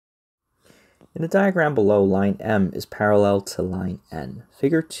In the diagram below, line M is parallel to line N.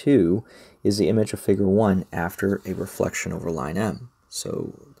 Figure 2 is the image of figure 1 after a reflection over line M.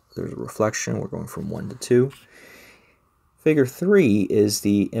 So there's a reflection, we're going from 1 to 2. Figure 3 is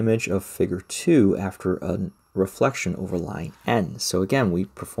the image of figure 2 after a reflection over line N. So again, we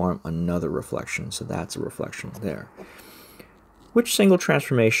perform another reflection, so that's a reflection there. Which single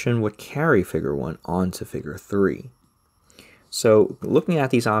transformation would carry figure 1 onto figure 3? So looking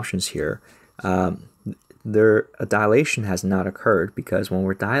at these options here, a dilation has not occurred because when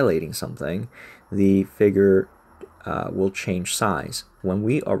we're dilating something, the figure will change size. When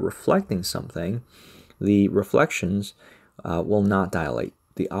we are reflecting something, the reflections will not dilate.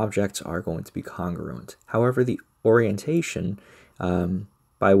 The objects are going to be congruent. However, the orientation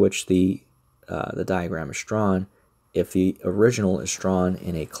by which the diagram is drawn, if the original is drawn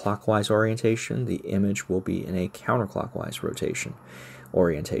in a clockwise orientation, the image will be in a counterclockwise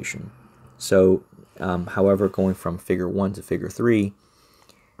orientation. So, however, going from figure 1 to figure 3,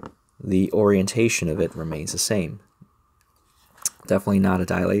 the orientation of it remains the same. Definitely not a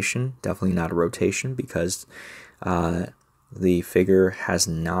dilation, definitely not a rotation, because the figure has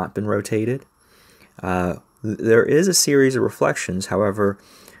not been rotated. There is a series of reflections, however,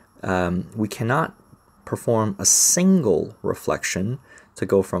 we cannot perform a single reflection to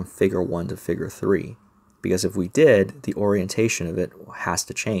go from figure 1 to figure 3, because if we did, the orientation of it has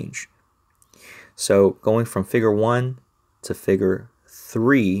to change. So going from figure 1 to figure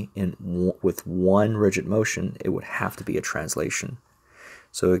 3 with one rigid motion, it would have to be a translation.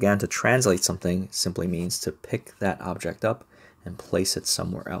 So again, to translate something simply means to pick that object up and place it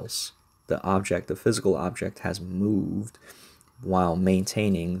somewhere else. The physical object has moved while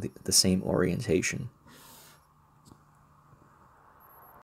maintaining the same orientation.